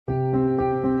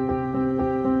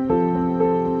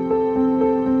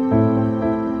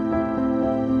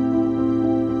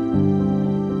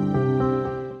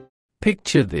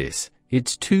Picture this,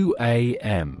 it's 2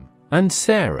 a.m., and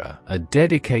Sarah, a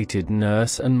dedicated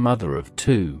nurse and mother of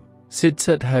two, sits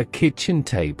at her kitchen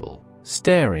table,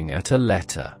 staring at a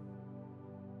letter.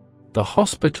 The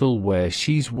hospital where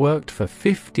she's worked for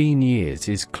 15 years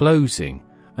is closing,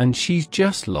 and she's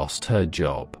just lost her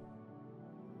job.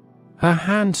 Her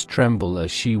hands tremble as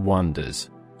she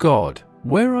wonders, God,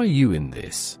 where are you in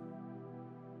this?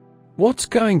 What's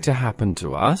going to happen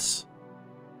to us?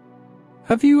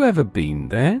 Have you ever been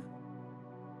there?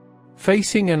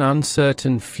 Facing an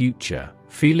uncertain future,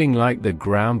 feeling like the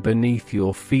ground beneath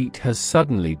your feet has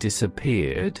suddenly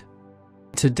disappeared?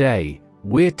 Today,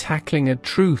 we're tackling a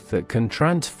truth that can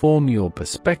transform your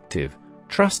perspective,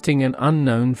 trusting an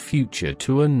unknown future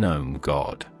to a known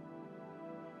God.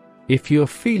 If you're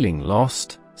feeling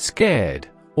lost, scared,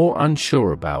 or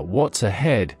unsure about what's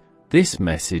ahead, this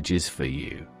message is for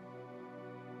you.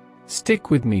 Stick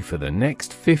with me for the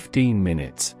next 15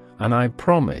 minutes, and I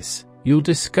promise, you'll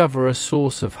discover a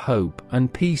source of hope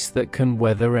and peace that can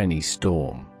weather any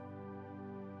storm.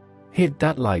 Hit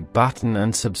that like button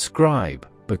and subscribe,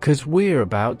 because we're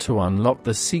about to unlock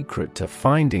the secret to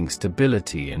finding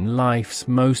stability in life's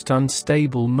most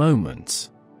unstable moments.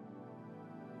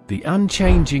 The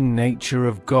unchanging nature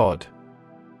of God.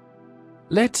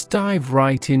 Let's dive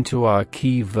right into our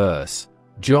key verse,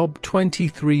 Job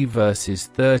 23 verses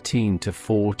 13 to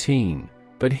 14.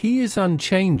 But he is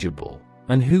unchangeable,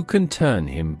 and who can turn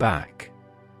him back?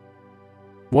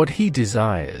 What he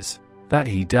desires, that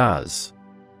he does.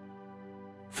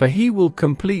 For he will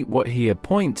complete what he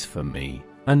appoints for me,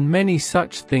 and many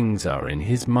such things are in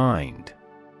his mind.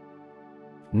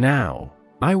 Now,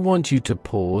 I want you to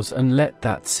pause and let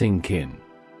that sink in.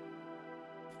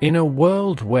 In a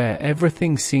world where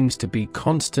everything seems to be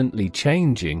constantly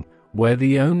changing, where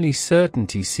the only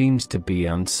certainty seems to be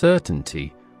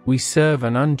uncertainty, we serve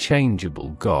an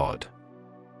unchangeable God.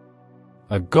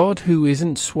 A God who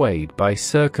isn't swayed by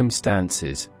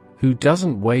circumstances, who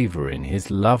doesn't waver in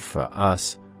his love for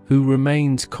us, who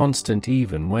remains constant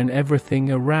even when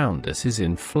everything around us is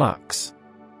in flux.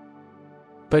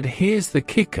 But here's the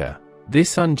kicker,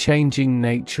 this unchanging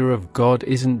nature of God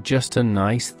isn't just a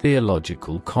nice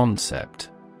theological concept.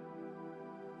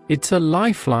 It's a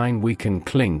lifeline we can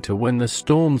cling to when the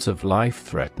storms of life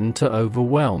threaten to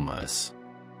overwhelm us.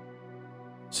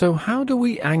 So how do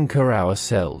we anchor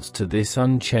ourselves to this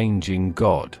unchanging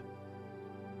God?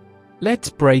 Let's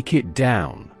break it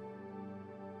down.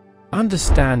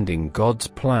 Understanding God's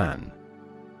plan.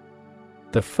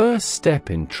 The first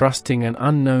step in trusting an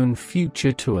unknown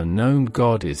future to a known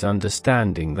God is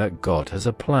understanding that God has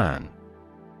a plan.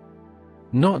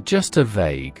 Not just a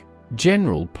vague,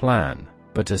 general plan,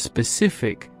 but a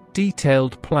specific,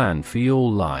 detailed plan for your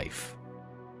life.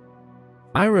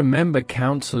 I remember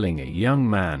counseling a young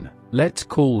man, let's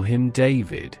call him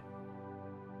David.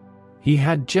 He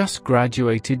had just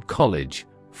graduated college,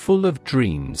 full of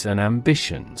dreams and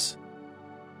ambitions.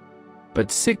 But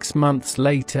 6 months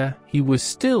later, he was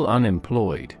still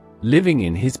unemployed, living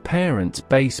in his parents'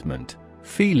 basement,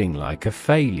 feeling like a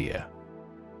failure.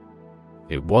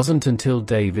 It wasn't until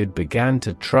David began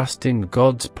to trust in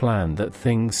God's plan that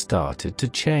things started to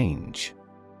change.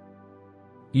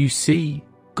 You see,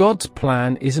 God's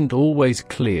plan isn't always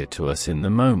clear to us in the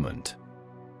moment.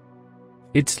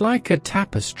 It's like a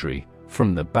tapestry.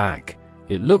 From the back,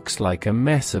 it looks like a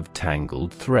mess of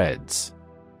tangled threads.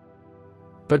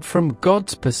 But from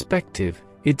God's perspective,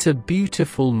 it's a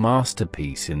beautiful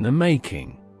masterpiece in the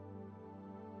making.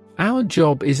 Our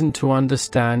job isn't to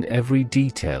understand every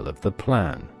detail of the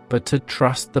plan, but to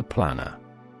trust the planner.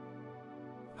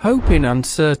 Hope in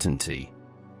uncertainty.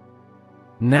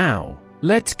 Now,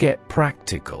 let's get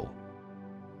practical.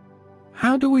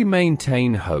 How do we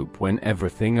maintain hope when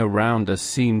everything around us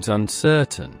seems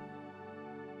uncertain?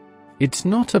 It's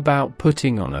not about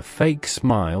putting on a fake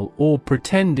smile or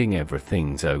pretending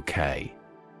everything's okay.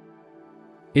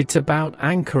 It's about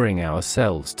anchoring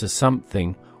ourselves to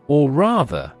something, or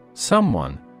rather,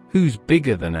 someone, who's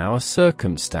bigger than our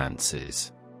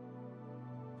circumstances.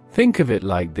 Think of it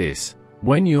like this,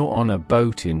 when you're on a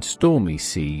boat in stormy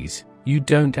seas, you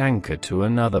don't anchor to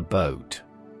another boat.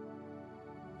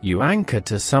 You anchor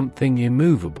to something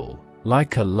immovable,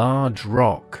 like a large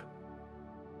rock.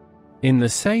 In the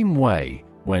same way,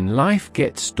 when life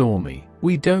gets stormy,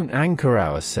 we don't anchor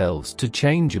ourselves to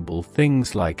changeable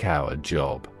things like our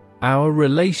job, our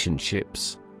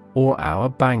relationships, or our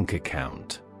bank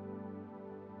account.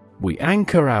 We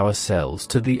anchor ourselves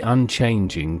to the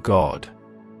unchanging God.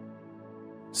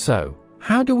 So,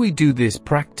 how do we do this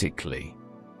practically?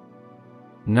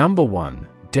 Number 1,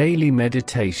 daily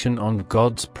meditation on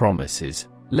God's promises.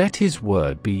 Let His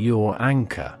Word be your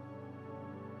anchor.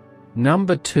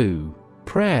 Number 2,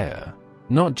 prayer,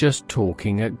 not just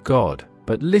talking at God,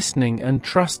 but listening and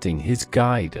trusting His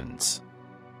guidance.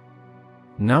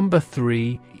 Number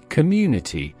 3,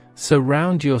 community,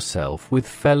 surround yourself with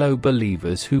fellow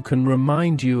believers who can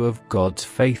remind you of God's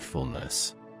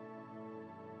faithfulness.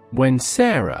 When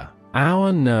Sarah,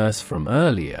 our nurse from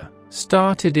earlier,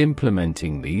 started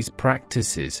implementing these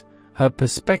practices, her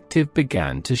perspective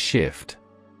began to shift.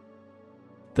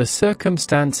 The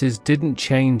circumstances didn't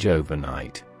change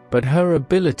overnight, but her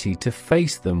ability to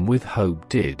face them with hope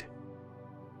did.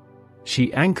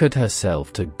 She anchored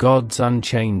herself to God's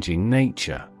unchanging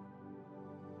nature.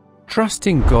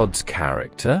 Trusting God's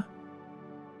character?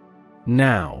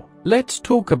 Now, let's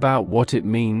talk about what it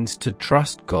means to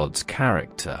trust God's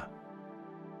character.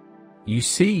 You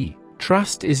see,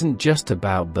 trust isn't just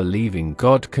about believing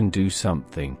God can do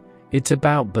something, it's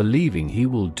about believing He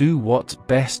will do what's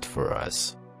best for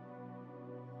us.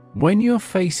 When you're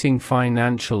facing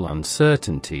financial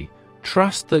uncertainty,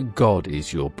 trust that God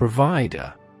is your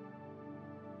provider.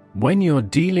 When you're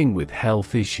dealing with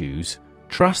health issues,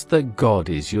 trust that God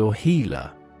is your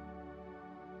healer.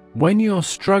 When you're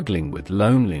struggling with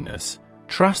loneliness,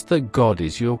 trust that God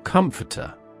is your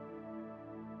comforter.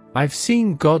 I've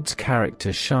seen God's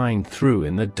character shine through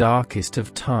in the darkest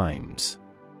of times.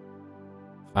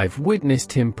 I've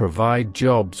witnessed Him provide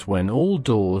jobs when all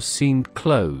doors seemed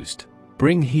closed,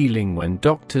 bring healing when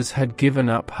doctors had given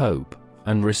up hope,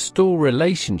 and restore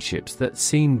relationships that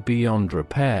seemed beyond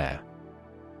repair.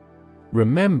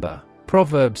 Remember,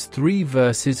 Proverbs 3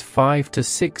 verses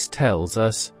 5-6 tells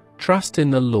us, "Trust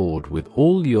in the Lord with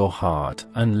all your heart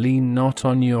and lean not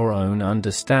on your own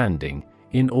understanding,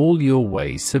 in all your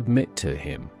ways submit to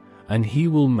Him, and He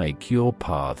will make your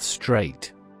path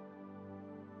straight."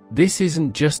 This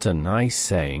isn't just a nice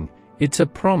saying, it's a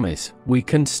promise we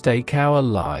can stake our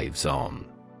lives on.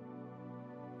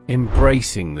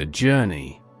 Embracing the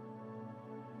journey.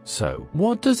 So,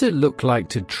 what does it look like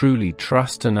to truly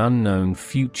trust an unknown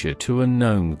future to a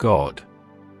known God?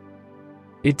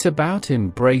 It's about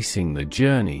embracing the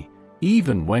journey,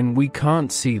 even when we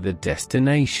can't see the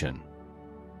destination.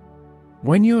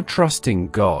 When you're trusting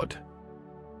God,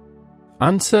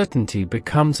 uncertainty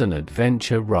becomes an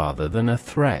adventure rather than a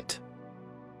threat.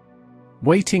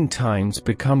 Waiting times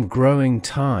become growing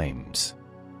times.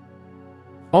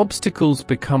 Obstacles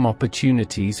become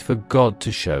opportunities for God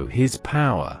to show His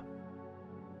power.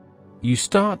 You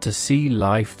start to see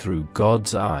life through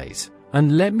God's eyes,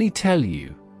 and let me tell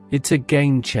you, it's a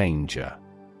game changer.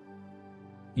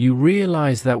 You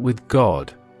realize that with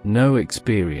God, no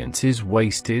experience is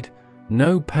wasted,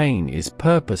 no pain is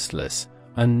purposeless,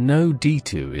 and no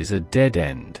detour is a dead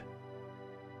end.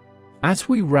 As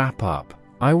we wrap up,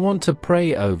 I want to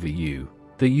pray over you,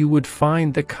 that you would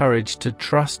find the courage to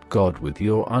trust God with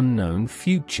your unknown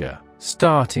future,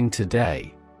 starting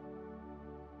today.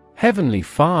 Heavenly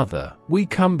Father, we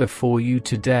come before you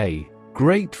today,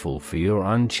 grateful for your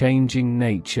unchanging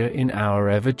nature in our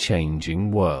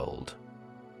ever-changing world.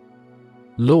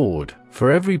 Lord,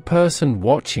 for every person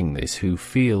watching this who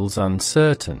feels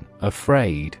uncertain,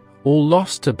 afraid, or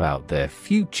lost about their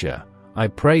future, I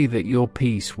pray that your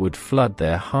peace would flood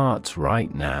their hearts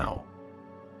right now.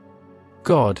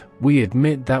 God, we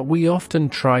admit that we often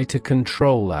try to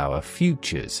control our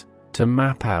futures, to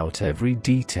map out every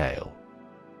detail.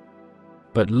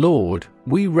 But Lord,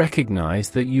 we recognize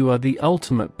that you are the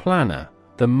ultimate planner,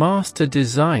 the master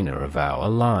designer of our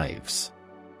lives.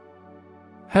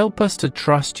 Help us to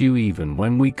trust you even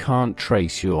when we can't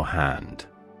trace your hand.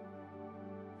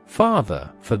 Father,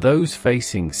 for those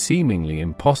facing seemingly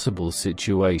impossible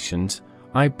situations,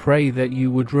 I pray that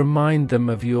you would remind them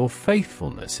of your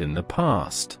faithfulness in the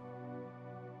past.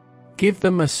 Give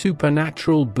them a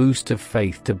supernatural boost of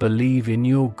faith to believe in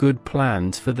your good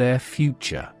plans for their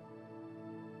future.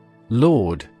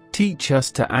 Lord, teach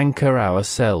us to anchor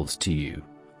ourselves to you,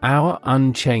 our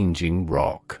unchanging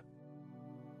rock.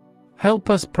 Help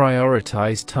us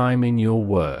prioritize time in your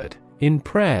word, in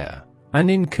prayer, and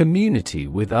in community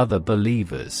with other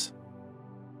believers.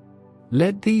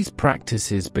 Let these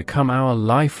practices become our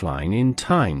lifeline in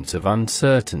times of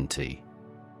uncertainty.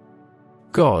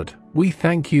 God, we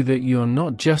thank you that you're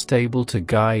not just able to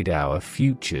guide our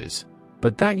futures,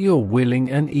 but that you're willing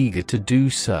and eager to do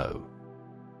so.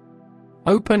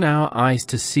 Open our eyes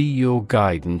to see your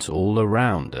guidance all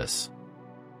around us.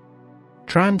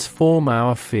 Transform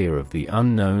our fear of the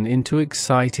unknown into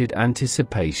excited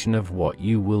anticipation of what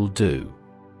you will do.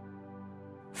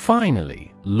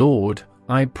 Finally, Lord,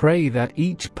 I pray that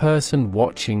each person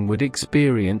watching would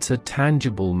experience a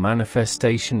tangible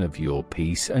manifestation of your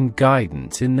peace and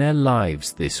guidance in their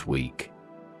lives this week.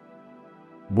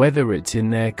 whether it's in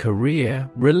their career,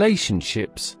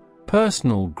 relationships,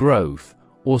 personal growth,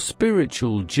 or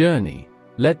spiritual journey.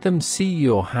 Let them see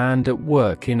your hand at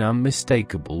work in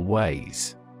unmistakable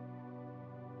ways.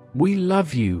 We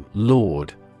love you,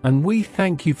 Lord, and we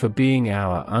thank you for being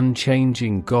our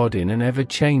unchanging God in an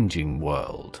ever-changing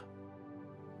world.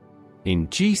 In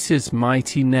Jesus'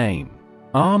 mighty name,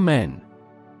 Amen.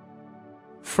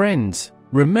 Friends,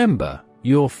 remember,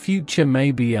 your future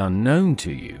may be unknown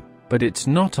to you, but it's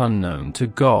not unknown to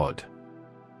God.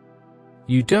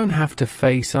 You don't have to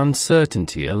face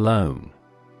uncertainty alone.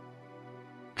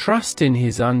 Trust in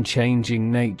His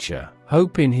unchanging nature,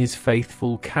 hope in His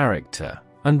faithful character,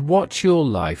 and watch your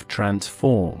life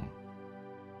transform.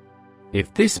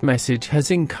 If this message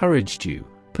has encouraged you,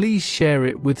 please share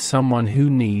it with someone who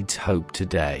needs hope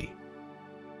today.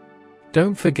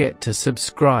 Don't forget to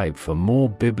subscribe for more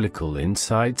biblical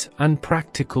insights and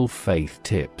practical faith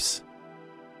tips.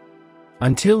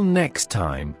 Until next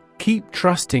time, keep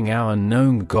trusting our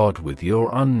known God with your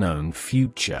unknown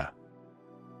future.